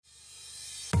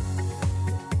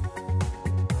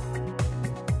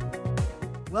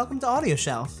Welcome to Audio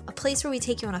Shelf. A place where we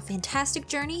take you on a fantastic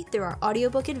journey through our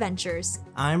audiobook adventures.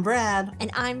 I'm Brad. And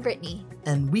I'm Brittany.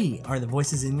 And we are the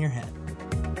voices in your head.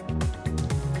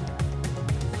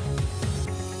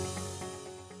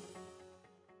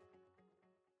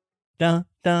 Dun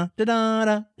dun dun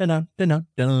dun dun dun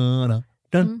dun dun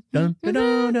dun dun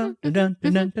dun dun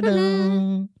dun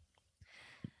dun.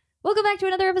 Welcome back to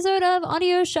another episode of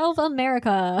Audio Shelf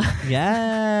America.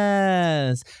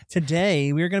 Yes.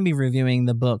 Today we're going to be reviewing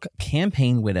the book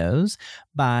Campaign Widows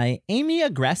by Amy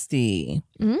Agresti.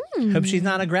 Hope she's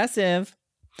not aggressive.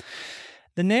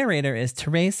 The narrator is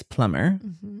Therese Plummer.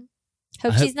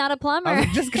 Hope she's not a plumber. I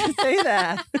was just going to say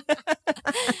that.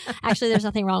 Actually, there's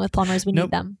nothing wrong with plumbers. We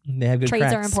need them. They have good Trades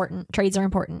cracks. are important. Trades are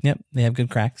important. Yep, they have good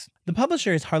cracks. The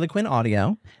publisher is Harlequin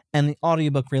Audio, and the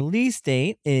audiobook release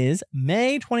date is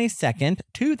May 22nd,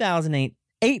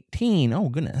 2018. Oh,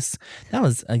 goodness. That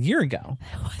was a year ago.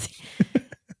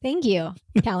 Thank you,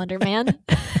 calendar man.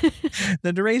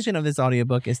 The duration of this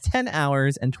audiobook is 10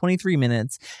 hours and 23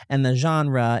 minutes, and the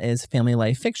genre is family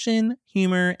life fiction,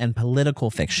 humor, and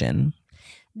political fiction.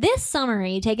 This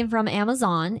summary, taken from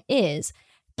Amazon, is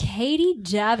Katie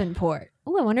Davenport.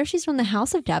 Oh, I wonder if she's from the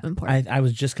House of Davenport. I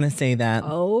was just going to say that.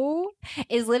 Oh,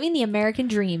 is living the American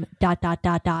dream, ...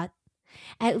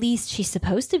 At least she's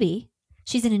supposed to be.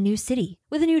 She's in a new city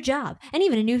with a new job and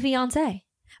even a new fiancé.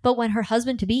 But when her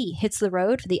husband-to-be hits the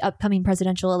road for the upcoming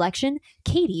presidential election,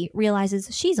 Katie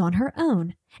realizes she's on her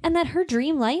own and that her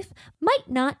dream life might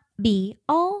not be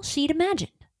all she'd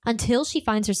imagined until she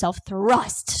finds herself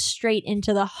thrust straight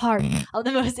into the heart of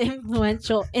the most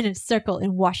influential inner circle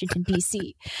in Washington,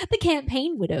 D.C., the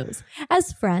Campaign Widows.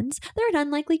 As friends, they're an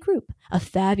unlikely group, a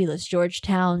fabulous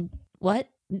Georgetown... What?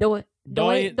 Doily?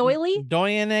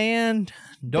 Doyen?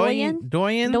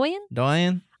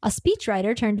 A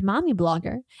speechwriter turned mommy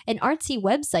blogger, an artsy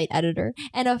website editor,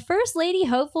 and a first lady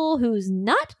hopeful who's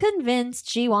not convinced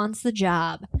she wants the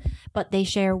job. But they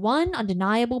share one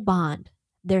undeniable bond.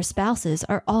 Their spouses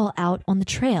are all out on the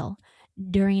trail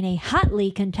during a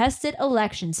hotly contested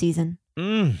election season.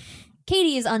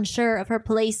 Katie is unsure of her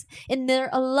place in their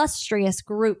illustrious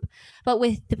group, but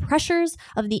with the pressures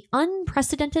of the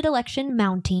unprecedented election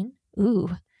mounting,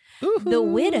 the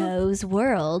widows'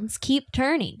 worlds keep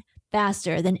turning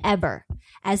faster than ever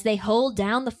as they hold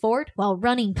down the fort while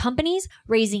running companies,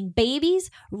 raising babies,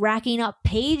 racking up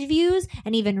page views,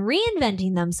 and even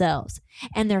reinventing themselves.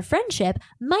 And their friendship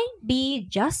might be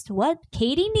just what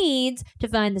Katie needs to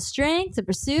find the strength to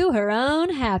pursue her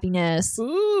own happiness.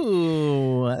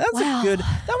 Ooh, that's a good...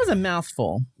 That was a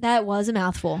mouthful. That was a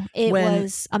mouthful. It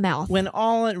was a mouth. When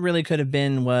all it really could have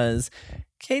been was...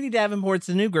 Katie Davenport's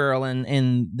the new girl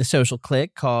in the social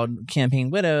clique called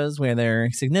Campaign Widows, where their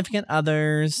significant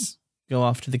others go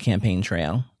off to the campaign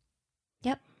trail.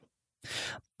 Yep.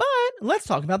 But let's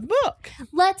talk about the book.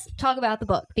 Let's talk about the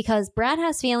book, because Brad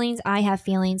has feelings, I have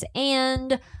feelings,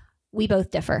 and we both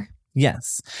differ.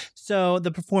 Yes. So the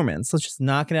performance, let's just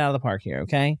knock it out of the park here,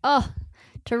 okay? Oh,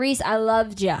 Therese, I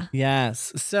loved ya.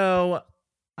 Yes. So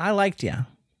I liked ya.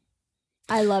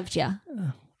 I loved ya.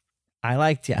 I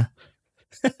liked ya.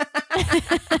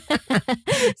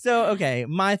 So, okay,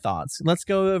 my thoughts. Let's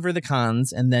go over the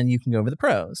cons and then you can go over the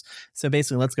pros. So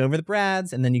basically, let's go over the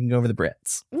Brads and then you can go over the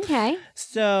Brits. Okay.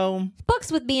 So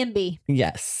books with B&B.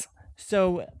 Yes.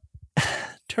 So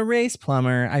Therese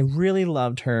Plummer, I really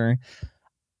loved her.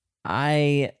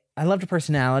 I loved her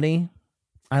personality.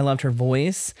 I loved her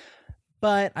voice.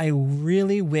 But I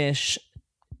really wish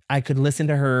I could listen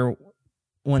to her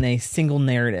on a single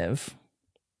narrative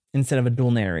instead of a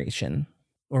dual narration.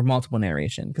 Or multiple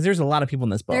narration, because there's a lot of people in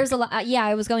this book. There's a lot. Yeah,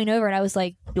 I was going over it. I was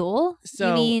like, dual? So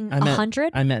you mean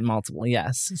 100? I meant multiple,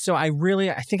 yes. So I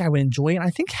think I would enjoy it. I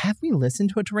think, have we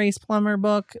listened to a Therese Plummer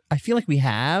book? I feel like we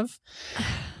have.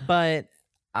 But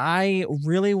I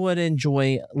really would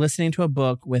enjoy listening to a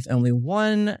book with only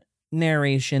one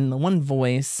narration, one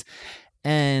voice.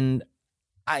 And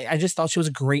I just thought she was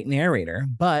a great narrator.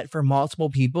 But for multiple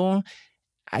people,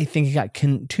 I think it got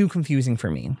too confusing for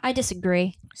me. I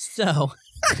disagree. So...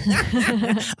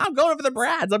 I'm going over the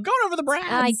Brads.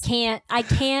 I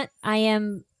can't. I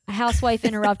am a housewife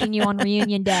interrupting you on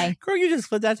reunion day. Girl, you just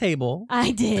flipped that table. I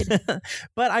did.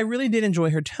 But I really did enjoy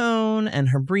her tone and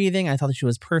her breathing. I thought that she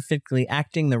was perfectly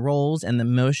acting the roles and the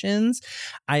emotions.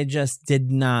 I just did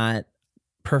not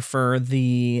prefer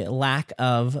the lack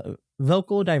of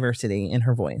vocal diversity in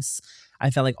her voice. I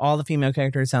felt like all the female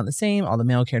characters sound the same, all the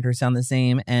male characters sound the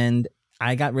same, and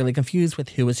I got really confused with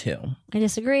who was who. I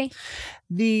disagree.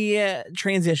 The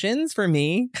transitions for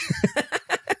me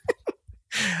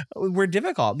were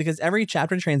difficult because every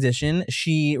chapter transition,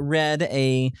 she read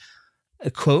a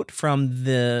quote from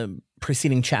the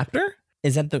preceding chapter.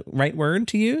 Is that the right word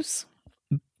to use?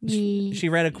 She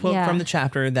read a quote from the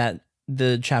chapter that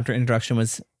the chapter introduction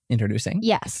was introducing.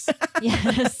 Yes.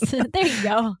 Yes. There you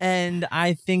go. And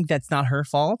I think that's not her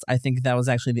fault. I think that was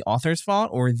actually the author's fault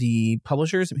or the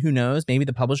publisher's. Who knows? Maybe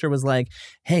the publisher was like,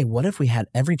 hey, what if we had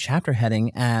every chapter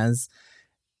heading as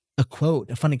a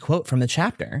funny quote from the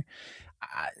chapter?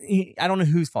 I don't know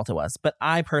whose fault it was, but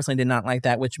I personally did not like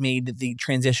that, which made the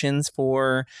transitions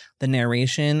for the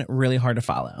narration really hard to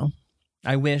follow.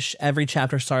 I wish every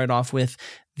chapter started off with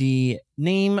the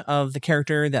name of the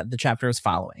character that the chapter is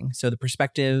following. So the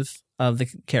perspective of the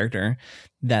character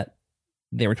that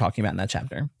they were talking about in that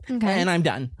chapter. Okay. And I'm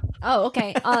done. Oh,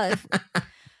 okay.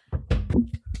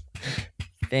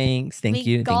 Thanks. Thank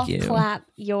you. Golf Thank you. clap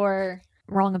your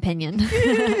wrong opinion.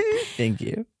 Thank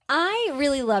you. I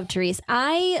really love Therese.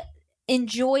 I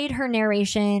enjoyed her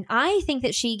narration. I think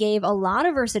that she gave a lot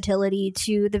of versatility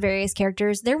to the various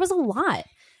characters. There was a lot.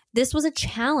 This was a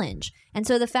challenge. And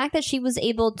so the fact that she was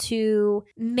able to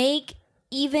make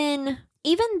even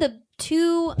the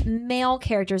two male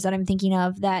characters that I'm thinking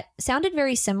of that sounded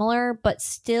very similar, but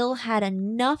still had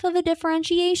enough of a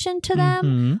differentiation to them.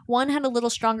 Mm-hmm. One had a little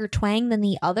stronger twang than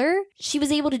the other. She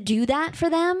was able to do that for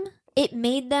them. It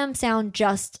made them sound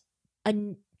just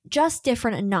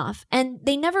different enough. And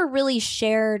they never really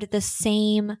shared the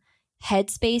same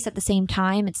headspace at the same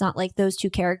time. It's not like those two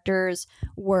characters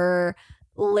were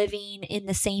living in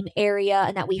the same area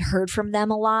and that we heard from them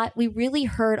a lot. We really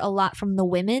heard a lot from the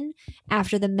women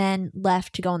after the men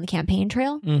left to go on the campaign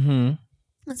trail. Mm-hmm.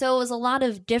 And so it was a lot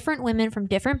of different women from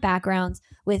different backgrounds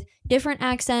with different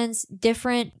accents,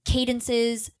 different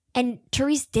cadences. And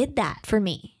Therese did that for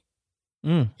me.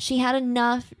 She had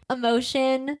enough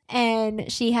emotion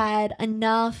and she had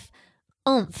enough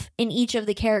oomph in each of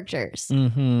the characters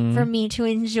for me to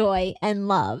enjoy and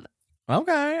love.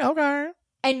 Okay.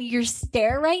 And your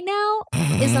stare right now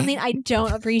is something I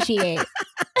don't appreciate.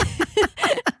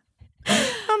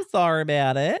 I'm sorry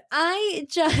about it.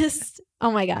 Oh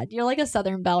my God, you're like a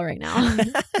Southern belle right now.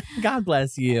 God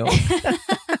bless you.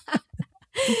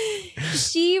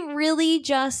 She really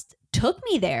just took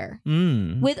me there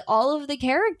with all of the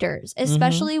characters,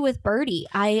 especially with Birdie.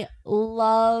 I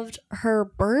loved her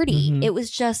Birdie. It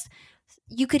was just,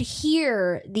 you could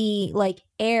hear the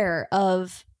air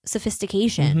of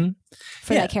sophistication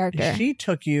for that character. She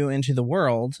took you into the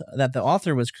world that the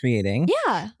author was creating.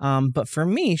 Yeah. But for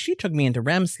me, she took me into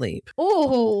REM sleep.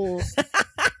 Oh.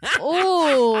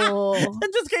 Oh. I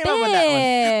just came up with that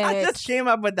one. I just came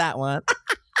up with that one.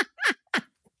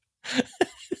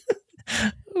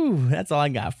 Ooh, that's all I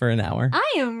got for an hour.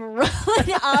 I am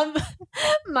rolling up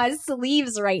my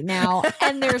sleeves right now,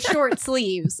 and they're short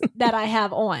sleeves that I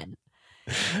have on.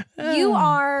 You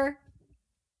are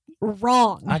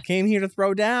wrong. I came here to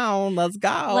throw down. Let's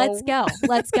go.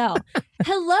 Let's go.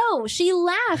 Hello. She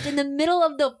laughed in the middle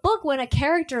of the book when a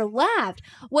character laughed.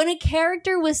 When a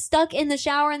character was stuck in the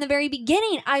shower in the very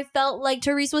beginning, I felt like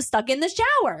Therese was stuck in the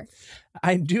shower.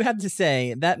 I do have to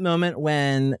say that moment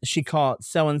when she caught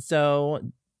so-and-so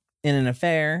in an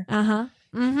affair.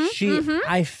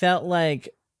 I felt like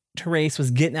Therese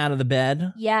was getting out of the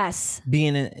bed. Yes.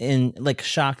 Being in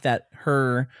shock that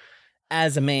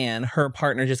as a man, her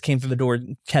partner just came through the door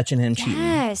catching him cheating.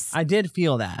 Yes. I did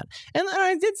feel that. And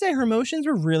I did say her emotions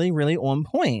were really, really on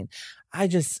point. I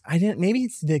didn't, maybe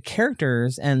it's the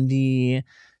characters and the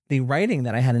writing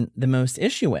that I had the most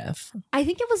issue with. I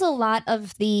think it was a lot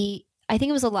of the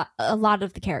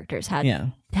characters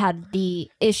had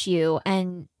the issue,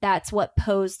 and that's what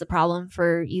posed the problem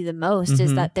for you the most,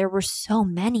 is that there were so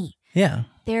many. Yeah.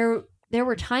 There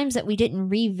were times that we didn't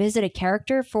revisit a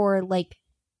character for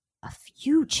a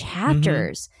few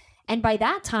chapters. And by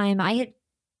that time I had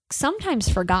sometimes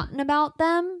forgotten about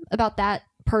them, about that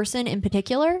person in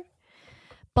particular.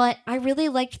 But I really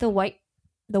liked the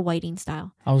whiting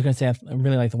style. I was going to say, I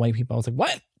really like the white people. I was like,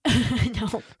 what?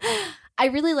 No. I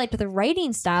really liked the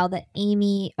writing style that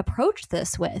Amy approached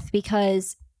this with,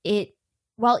 because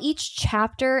while each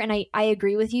chapter, and I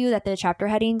agree with you that the chapter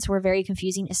headings were very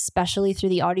confusing, especially through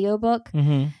the audiobook,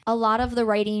 a lot of the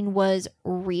writing was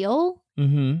real.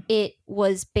 It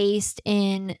was based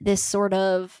in this sort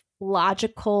of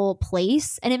logical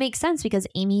place, and it makes sense because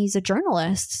Amy's a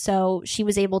journalist, so she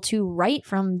was able to write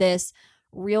from this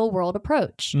real world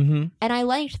approach. And I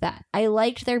liked that. I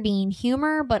liked there being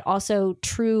humor, but also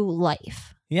true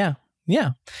life. Yeah.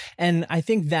 And I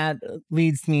think that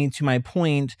leads me to my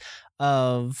point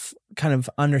of kind of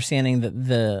understanding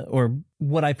or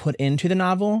what I put into the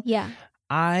novel. Yeah.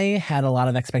 I had a lot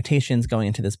of expectations going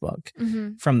into this book.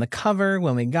 From the cover,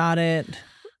 when we got it,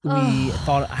 I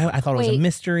thought it was a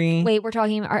mystery. Wait, we're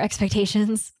talking our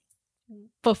expectations.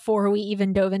 before we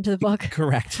even dove into the book?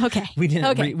 Correct. Okay. We didn't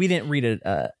Okay. we didn't read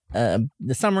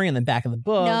the summary in the back of the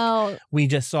book. No. We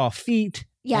just saw feet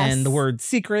Yes. and the word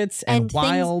secrets and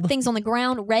wild. Things on the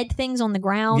ground, red things on the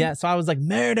ground. Yeah, so I was like,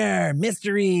 murder,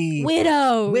 mystery,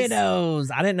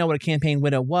 Widows. I didn't know what a campaign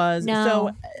widow was. No.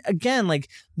 So again, like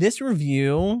this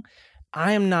review,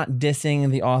 I am not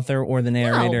dissing the author or the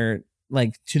narrator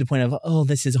like to the point of, oh,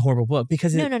 this is a horrible book,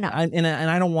 because No. and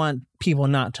I don't want people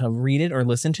not to read it or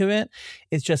listen to it.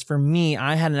 It's just, for me,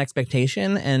 I had an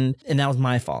expectation, and that was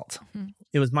my fault. Mhm.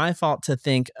 It was my fault to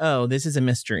think, oh, this is a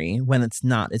mystery, when it's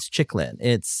not. It's chick lit.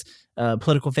 It's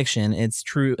political fiction. It's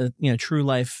true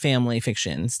life family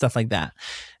fiction, stuff like that.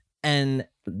 And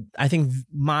I think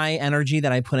my energy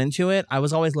that I put into it, I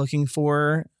was always looking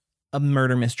for a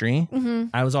murder mystery. Mm-hmm.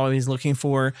 I was always looking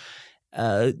for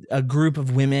a group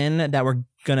of women that were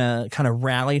gonna kind of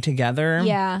rally together,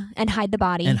 Yeah, and hide the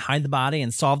body. and hide the body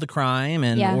and solve the crime,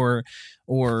 and Yeah. or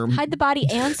hide the body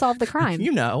and solve the crime.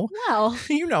 you know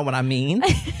what I mean.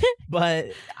 But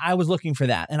I was looking for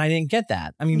that, and I didn't get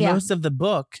that. I mean, Yeah. most of the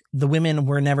book, the women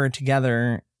were never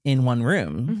together in one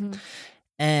room. Mhm.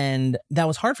 And that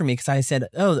was hard for me, because I said,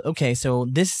 oh, okay, so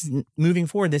moving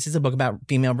forward, this is a book about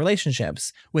female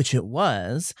relationships, which it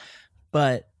was,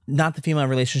 but not the female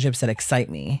relationships that excite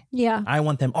me. Yeah. I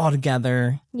want them all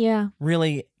together, Yeah.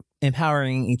 really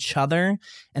empowering each other.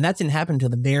 And that didn't happen until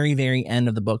the very, very end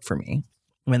of the book for me,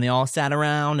 when they all sat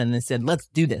around and they said, let's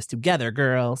do this together,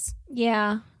 girls.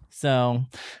 Yeah. So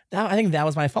I think that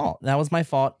was my fault. That was my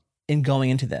fault in going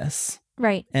into this.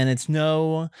 Right. And it's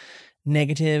no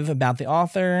negative about the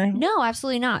author. No,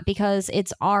 absolutely not, because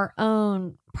it's our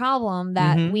own problem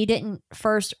that Mhm. we didn't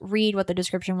first read what the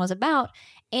description was about.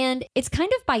 And it's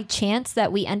kind of by chance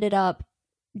that we ended up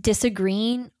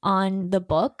disagreeing on the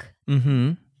book.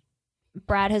 Mm-hmm.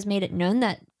 Brad has made it known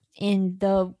that in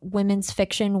the women's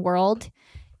fiction world,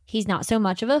 he's not so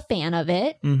much of a fan of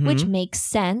it, Mhm. which makes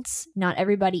sense. Not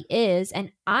everybody is.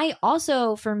 And I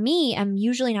also, for me, am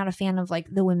usually not a fan of like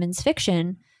the women's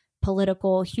fiction,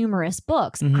 political, humorous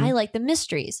books. Mhm. I like the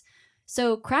mysteries.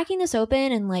 So cracking this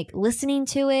open and like listening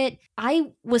to it,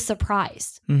 I was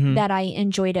surprised Mm-hmm. that I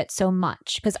enjoyed it so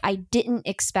much, because I didn't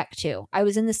expect to. I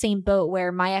was in the same boat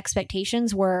where my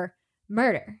expectations were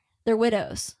murder. They're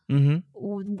widows.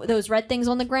 Mm-hmm. Those red things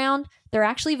on the ground, they're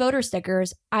actually voter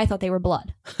stickers. I thought they were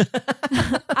blood.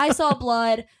 I saw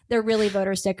blood. They're really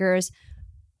voter stickers.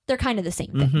 They're kind of the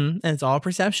same thing. Mm-hmm. And it's all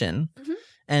perception. Mhm.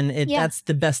 And Yeah. that's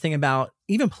the best thing about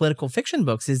even political fiction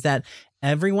books, is that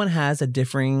everyone has a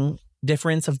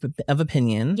difference of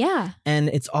opinion. Yeah. And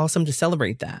it's awesome to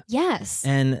celebrate that. Yes.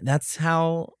 And that's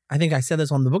how, I think I said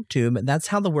this on the BookTube, but that's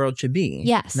how the world should be.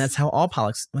 Yes. And that's how all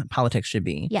politics should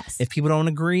be. Yes. If people don't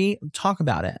agree, talk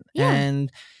about it. Yeah.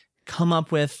 And come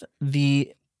up with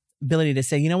the ability to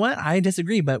say, you know what, I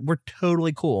disagree, but we're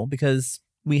totally cool because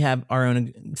we have our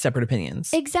own separate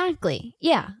opinions. Exactly.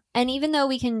 Yeah. And even though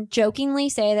we can jokingly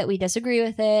say that we disagree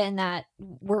with it and that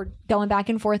we're going back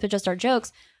and forth with just our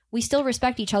jokes, we still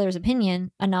respect each other's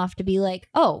opinion enough to be like,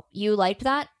 oh, you liked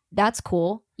that? That's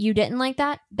cool. You didn't like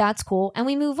that? That's cool. And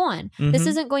we move on. This Mhm.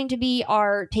 isn't going to be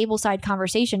our tableside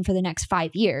conversation for the next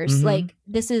 5 years. Mhm. Like,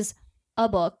 this is a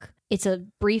book. It's a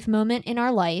brief moment in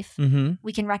our life. Mm-hmm.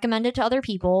 We can recommend it to other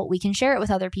people. We can share it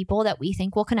with other people that we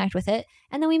think will connect with it.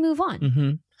 And then we move on.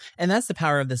 Mm-hmm. And that's the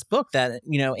power of this book, that,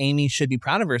 you know, Amy should be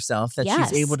proud of herself that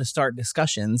Yes. she's able to start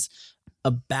discussions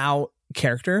about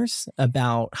characters,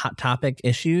 about hot topic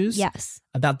issues, Yes.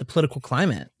 about the political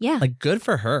climate. Yeah. Like, good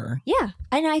for her. Yeah.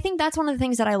 And I think that's one of the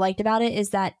things that I liked about it, is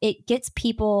that it gets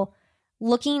people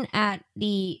looking at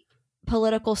the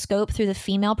political scope through the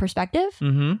female perspective,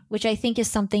 Mm-hmm. which I think is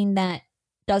something that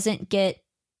doesn't get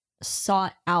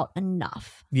sought out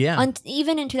enough. Yeah.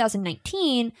 Even in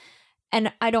 2019,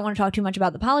 and I don't want to talk too much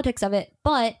about the politics of it,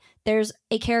 but there's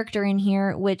a character in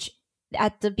here which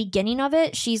at the beginning of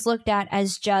it, she's looked at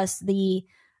as just the,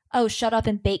 oh, shut up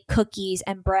and bake cookies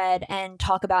and bread and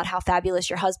talk about how fabulous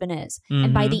your husband is.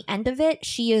 And by Mhm. the end of it,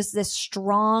 she is this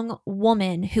strong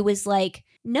woman who is like,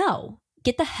 no,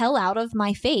 get the hell out of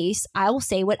my face. I will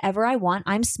say whatever I want.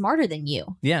 I'm smarter than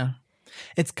you. Yeah.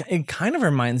 It kind of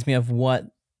reminds me of what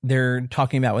they're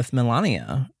talking about with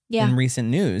Melania Yeah. in recent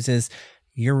news, is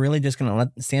you're really just going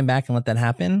to stand back and let that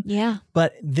happen. Yeah.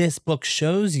 But this book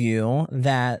shows you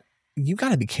that you got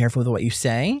to be careful with what you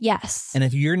say. Yes. And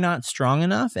if you're not strong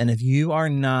enough, and if you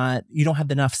don't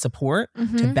have enough support to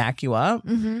Mhm. back you up,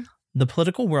 Mhm. the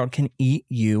political world can eat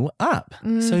you up.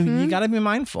 So you Mhm. got to be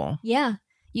mindful. Yeah.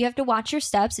 You have to watch your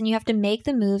steps and you have to make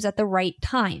the moves at the right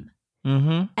time.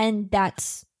 Mm-hmm. And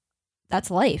that's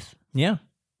life. Yeah.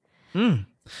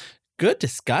 Good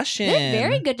discussion.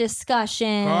 Very good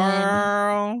discussion.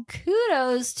 Girl.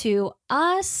 Kudos to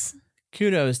us.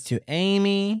 Kudos to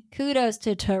Amy. Kudos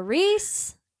to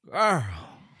Therese. Girl.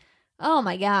 Oh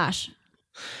my gosh.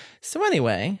 So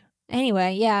anyway,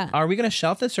 yeah. are we going to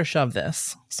shelf this or shove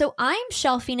this? So I'm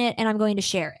shelving it and I'm going to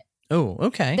share it. Oh,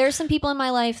 okay. There's some people in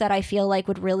my life that I feel like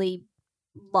would really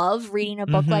love reading a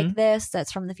book like this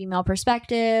that's from the female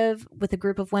perspective with a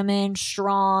group of women,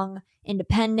 strong,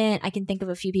 independent. I can think of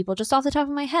a few people just off the top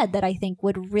of my head that I think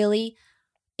would really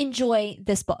enjoy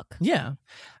this book. Yeah.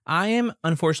 I am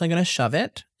unfortunately going to shove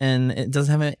it, and it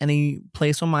doesn't have any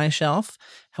place on my shelf.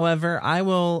 However, I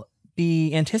will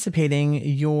be anticipating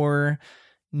your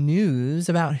news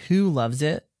about who loves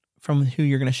it from who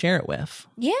you're going to share it with.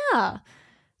 Yeah.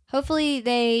 Hopefully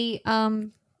they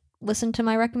listen to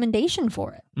my recommendation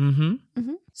for it.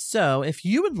 So if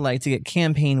you would like to get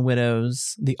Campaign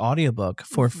Widows, the audiobook,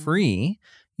 for free,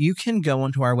 you can go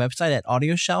onto our website at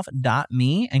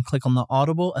audioshelf.me and click on the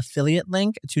Audible affiliate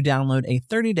link to download a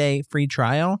 30-day free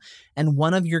trial. And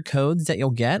one of your codes that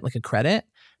you'll get, like a credit,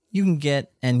 you can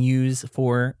get and use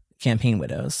for Campaign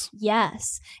Widows.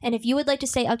 Yes. And if you would like to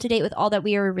stay up to date with all that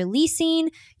we are releasing,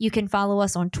 you can follow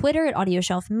us on Twitter at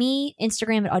AudioshelfMe,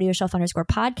 Instagram at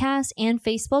Audioshelf_podcast, and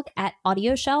Facebook at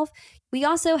AudioShelf. We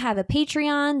also have a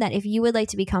Patreon that if you would like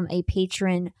to become a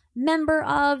patron member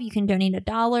of, you can donate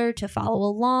 $1 to follow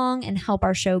along and help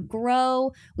our show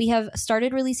grow. We have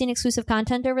started releasing exclusive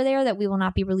content over there that we will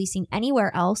not be releasing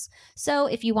anywhere else. So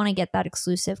if you want to get that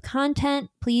exclusive content,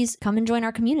 please come and join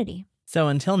our community. So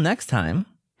until next time,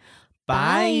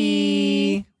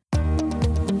 bye.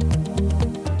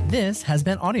 This has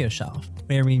been Audio Shelf,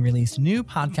 where we release new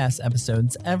podcast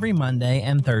episodes every Monday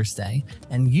and Thursday,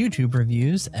 and YouTube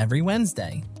reviews every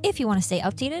Wednesday. If you want to stay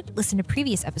updated, listen to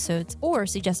previous episodes, or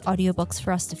suggest audiobooks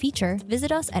for us to feature,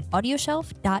 visit us at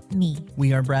audioshelf.me.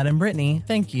 We are Brad and Brittany.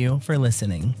 Thank you for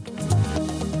listening.